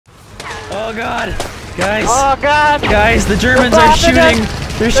Oh god. Guys. Oh god. Guys, the Germans are shooting.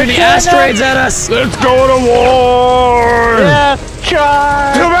 They're shooting asteroids at us. Let's go to war! Yes,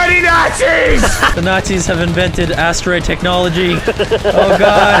 charge! Too many Nazis! The Nazis have invented asteroid technology. Oh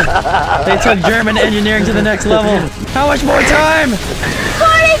god. They took German engineering to the next level. How much more time? 42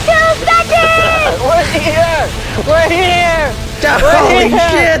 seconds! We're here! We're here! Holy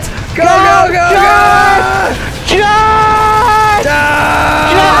shit! Go, go, go, go! Charge!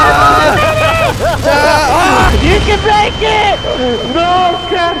 You can make it! No,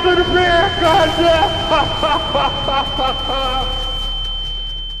 Captain America!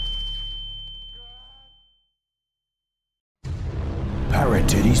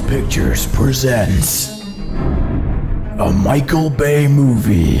 Paratitties Pictures presents a Michael Bay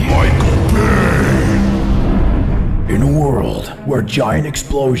movie. Michael Bay! In a world where giant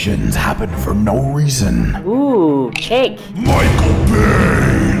explosions happen for no reason. Ooh, cake. Michael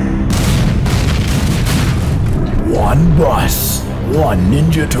Bay! One bus, one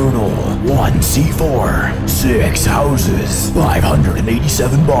Ninja Turtle, one C4, 6 houses,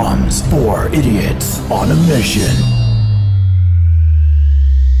 587 bombs, 4 idiots on a mission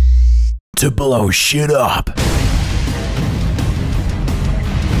to blow shit up.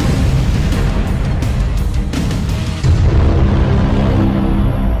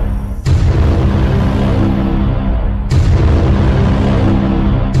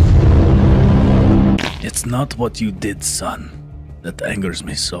 It's not what you did, son, that angers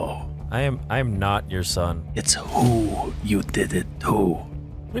me so. I am not your son. It's who you did it to.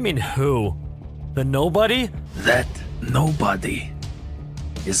 What do you mean who? The nobody? That nobody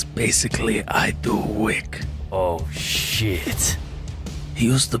is basically I Do Wick. Oh shit. He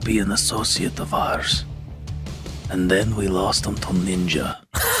used to be an associate of ours. And then we lost him to Ninja.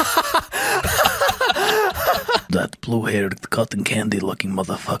 That blue-haired, cotton candy-looking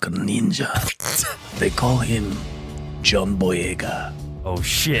motherfucker Ninja. They call him John Boyega. Oh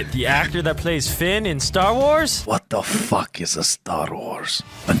shit, the actor that plays Finn in Star Wars? What the fuck is a Star Wars?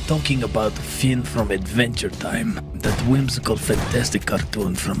 I'm talking about Finn from Adventure Time, that whimsical, fantastic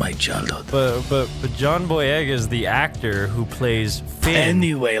cartoon from my childhood. But John Boyega is the actor who plays Finn.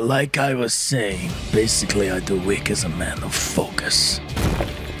 Anyway, like I was saying, basically I Do Wick is a man of focus,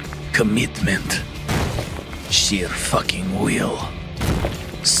 commitment, sheer fucking will.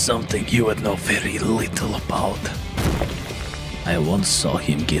 Something you would know very little about. I once saw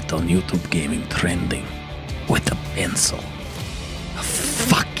him get on YouTube Gaming trending with a pencil. A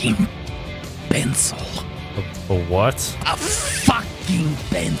fucking pencil. A what? A fucking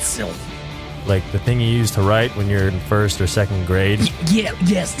pencil. Like the thing you used to write when you're in 1st or 2nd grade?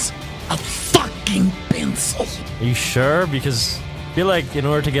 Yes. A fucking pencil. Are you sure? Because I feel like in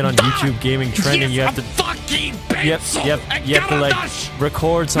order to get on YouTube Gaming trending, you have to fucking pencil. You have to like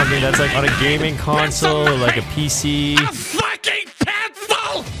record something that's like on a gaming console or like a PC. A fucking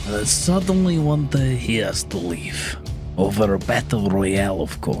pencil! And suddenly one day he has to leave. Over a battle royale,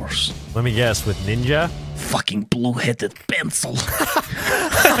 of course. Let me guess, with Ninja? Fucking blue-headed pencil.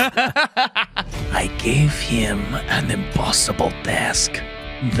 I gave him an impossible task.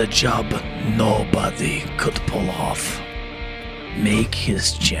 The job nobody could pull off. Make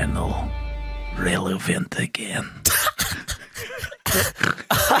his channel relevant again.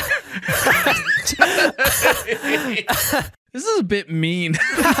 This is a bit mean.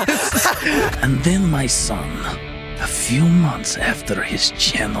 And then my son, a few months after his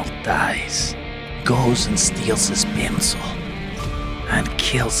channel dies, goes and steals his pencil and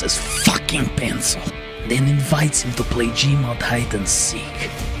kills his fucking pencil. Then invites him to play Gmod hide and seek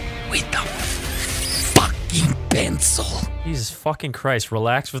with the fucking pencil. Jesus fucking Christ,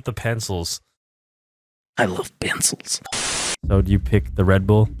 relax with the pencils. I love pencils. So do you pick the Red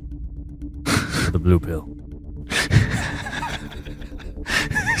Bull or the blue pill?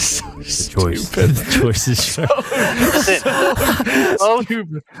 The choice is so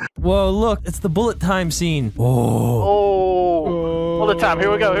stupid. Whoa, look, it's the bullet time scene. Oh. All the time. Here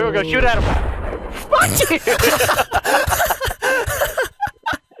we go. Shoot at him. Fuck you.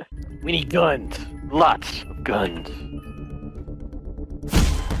 We need guns. Lots of guns.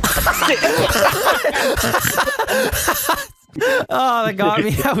 Oh, that got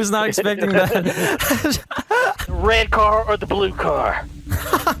me. I was not expecting that. The red car or the blue car?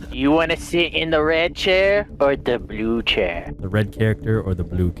 You want to sit in the red chair or the blue chair? The red character or the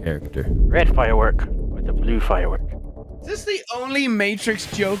blue character? Red firework or the blue firework? Is this the only Matrix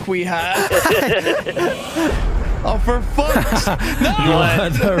joke we have? Oh, for fuck's sake! No! You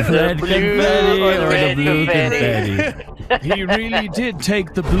want the red confetti or the blue confetti? He really did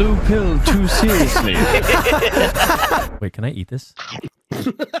take the blue pill too seriously. Wait, can I eat this?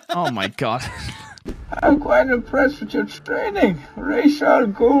 Oh my god. I'm quite impressed with your training. Rachel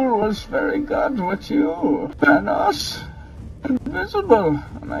Ghoul was very good with you. Vanoss, invisible,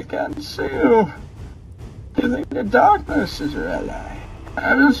 and I can't see you. You think the darkness is your ally?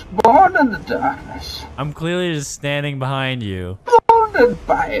 I was born in the darkness. I'm clearly just standing behind you. Molded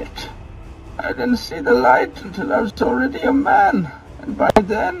by it. I didn't see the light until I was already a man. And by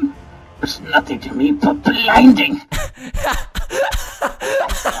then, there's nothing to me but blinding.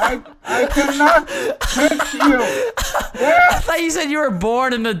 I cannot hit you. Yeah. I thought you said you were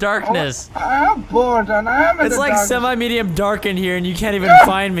born in the darkness. Oh, I am bored and I am in It's the like darkness. semi-medium dark in here and you can't even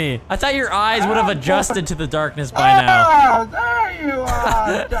find me. I thought your eyes would have adjusted to the darkness by now. Oh, there you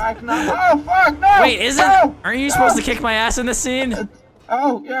are, Jack. Oh, fuck, no. Wait, isn't? No, Aren't you supposed to kick my ass in this scene?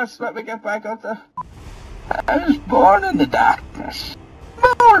 Oh, yes, let me get back up there. I was born in the darkness.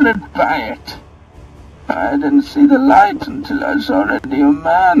 Molded by it. I didn't see the light until I was already a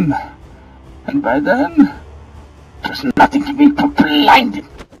man. And by then, there's nothing to me but blinding.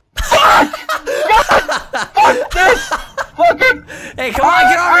 Fuck! God! Fuck this! Fucking! Hey, come on,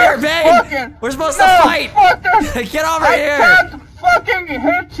 get over here, babe! We're supposed to fight! Get over here! I can't fucking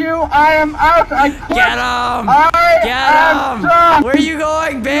hit you! I am out! I quit! Get him! I am done! Where are you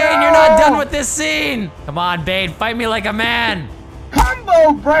going, Bane? No. You're not done with this scene! Come on, Bane, fight me like a man!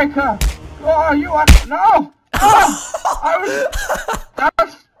 Combo breaker! Oh, you are no!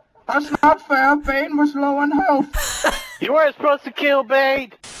 That's not fair. Bane was low on health. You weren't supposed to kill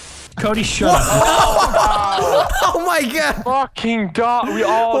Bane. Cody, shut up. Oh my god! Fucking die. We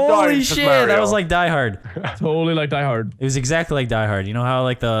all died. Holy in shit! Mario. That was like Die Hard. Totally like Die Hard. It was exactly like Die Hard. You know how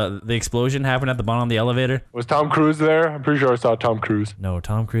like the explosion happened at the bottom of the elevator? Was Tom Cruise there? I'm pretty sure I saw Tom Cruise. No,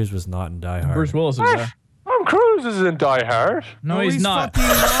 Tom Cruise was not in Die Hard. Bruce Willis is there. Tom Cruise is in Die Hard. No, he's not. He's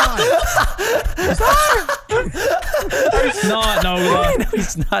not. No, No,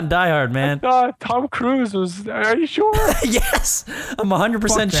 he's not in Die Hard, man. Tom Cruise was. Are you sure? Yes, I'm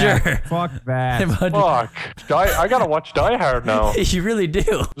 100% sure. Fuck that. Fuck. I gotta watch Die Hard now. You really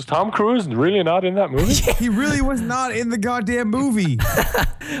do. Was Tom Cruise really not in that movie? He really was not in the goddamn movie.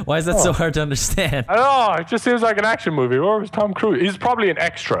 Why is that so hard to understand? I don't know. It just seems like an action movie. Where was Tom Cruise? He's probably an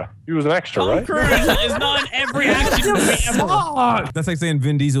extra. He was an extra, right? Tom Cruise is not in every action movie ever. That's like saying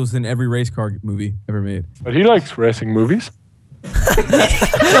Vin Diesel's in every race car movie ever made. But he likes racing movies.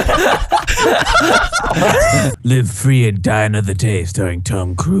 Live Free and Die Another Day, starring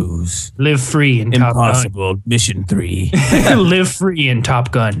Tom Cruise. Live Free in Top Gun. Impossible Mission 3. Live Free in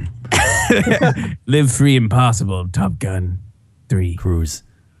Top Gun. Live Free Impossible Top Gun 3. Cruise.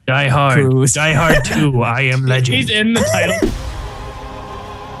 Die Hard. Cruise. Die Hard 2. I Am Legend. He's in the title.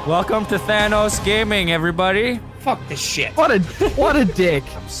 Welcome to VanossGaming, everybody. Fuck this shit. What a dick.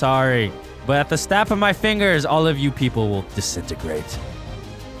 I'm sorry, but at the snap of my fingers, all of you people will disintegrate.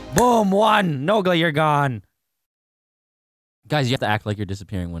 Boom, one. Nogla, you're gone. Guys, you have to act like you're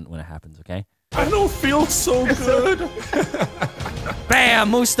disappearing when it happens, okay? I don't feel so good. Bam,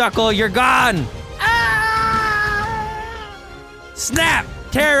 Moostuckle, you're gone. Snap,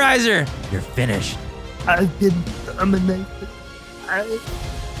 Terrorizer, you're finished. I've been dominated.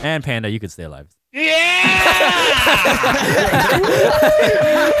 And Panda, you could stay alive.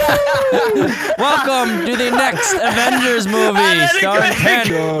 Welcome to the next Avengers movie starring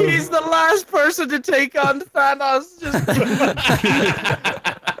Panda. He's the last person to take on Thanos.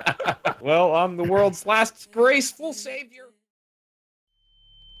 Well, I'm the world's last graceful savior.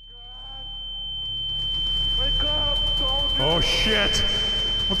 Oh shit!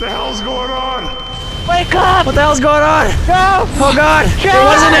 What the hell's going on? Wake up! What the hell's going on? No! Oh god! It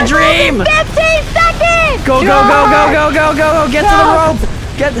wasn't a dream! 15 seconds! Go, go, go, go, go, go, go, go! Get to the rope!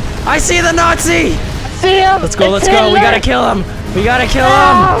 I see the Nazi! See him! Let's go, let's go! We gotta kill him! We gotta kill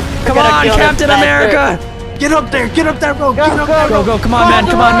him! Come on, Captain America! Get up there. Get up that rope. Get up there. Go, go, come on, man,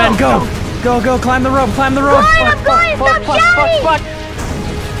 come on, man, go! Go, go, climb the rope, climb the rope!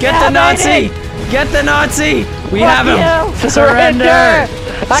 Get the Nazi! Get the Nazi! We have him! Surrender!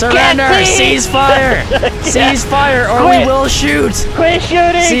 Surrender! Cease fire! Cease fire, or we will shoot! Quit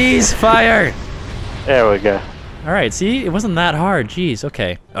shooting! Cease fire! There we go. Alright, see? It wasn't that hard. Jeez,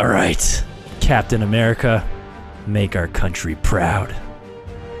 okay. Alright. Captain America, make our country proud.